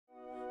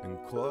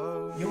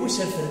Jo vull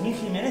ser Fermín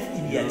Jiménez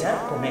i viatjar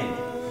com ell.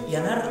 I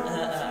anar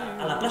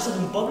a la plaça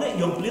d'un poble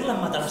i omplir-la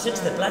amb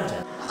matalassets de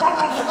platja.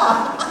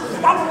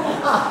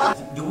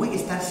 Jo vull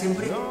estar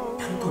sempre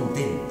tan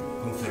content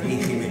com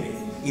Fermín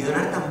Jiménez i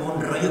donar tan bon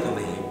rotllo com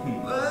ell.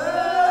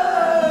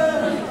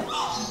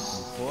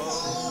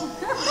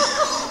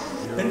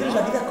 Prendre's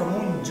la vida com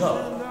un joc,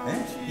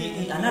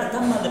 i anar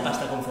tan mal de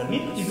pasta com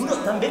Fermín i dur-ho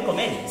tan bé com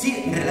ell.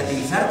 Sí,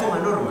 relativitzar com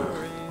a norma.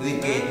 Vull dir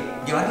que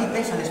llevar-li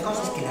pes a les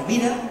coses que la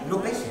vida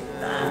no pesa.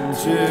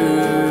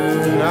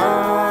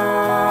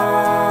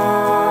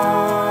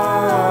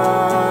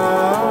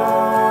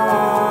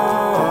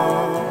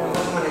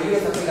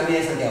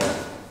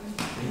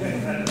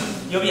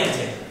 Jo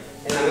viatge.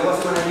 En la meva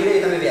setmana lliure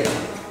jo també viatge.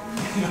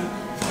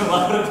 No m'ha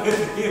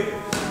repetit.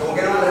 Com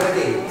que no m'ha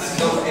repetit?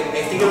 Doncs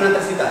estic en una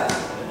altra ciutat.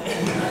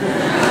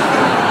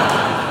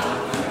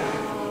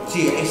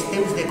 Sí, és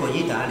temps de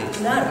collita, Àlex.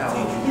 Clar,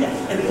 mira,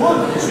 el món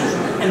ja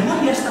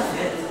està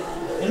fet.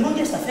 El món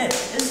ja està fet.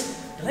 És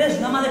res,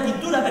 una mà de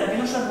pintura per a que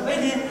no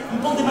s'arrovelle, un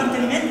poc de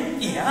manteniment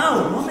i au,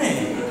 home.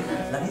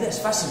 La vida és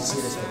fàcil si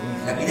eres Fermín.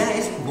 La vida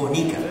és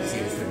bonica si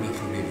eres Fermín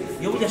Jiménez.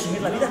 Jo vull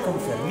assumir la vida com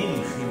Fermín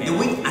Jiménez. Jo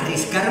vull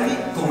arriscar-me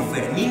con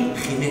Fermín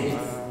Jiménez.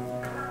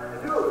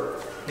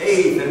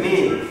 Hey,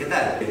 Fermín, ¿qué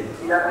tal?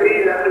 La estoy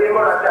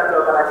emborrachando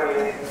para que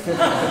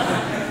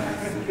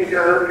se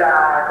introduzca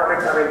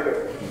correctamente.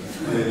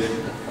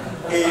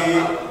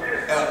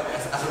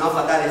 Ha sonado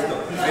fatal esto,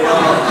 pero...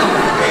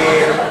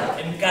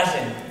 Em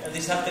casen, el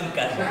dissabte em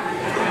casen.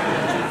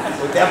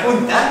 Te ha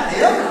apuntat,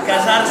 tio?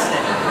 Casar-se.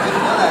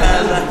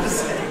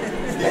 Casar-se.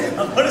 A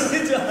veure si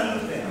Joan ho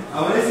té.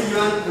 A veure si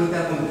Joan no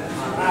t'ha apuntat.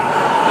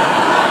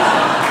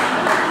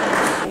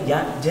 Hi ha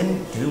gent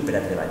que viu per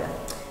a treballar.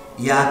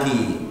 Hi ha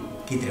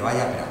qui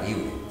treballa per a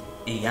viure.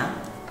 I hi ha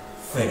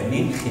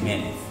Fermín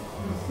Jiménez.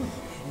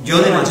 Jo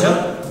de major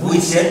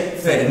vull ser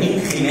Fermín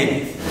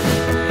Jiménez.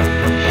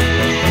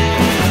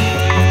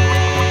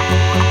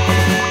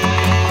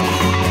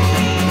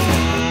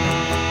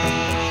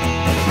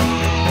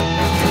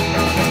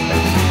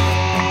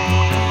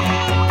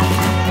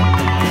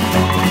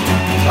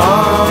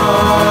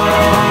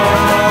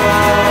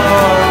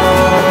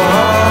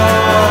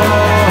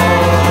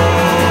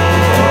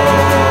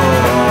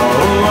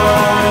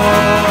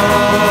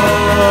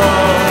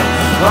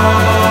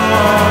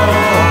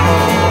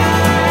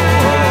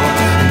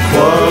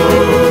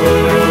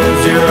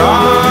 Close your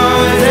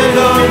eyes and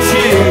don't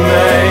you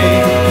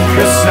make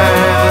a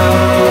sound.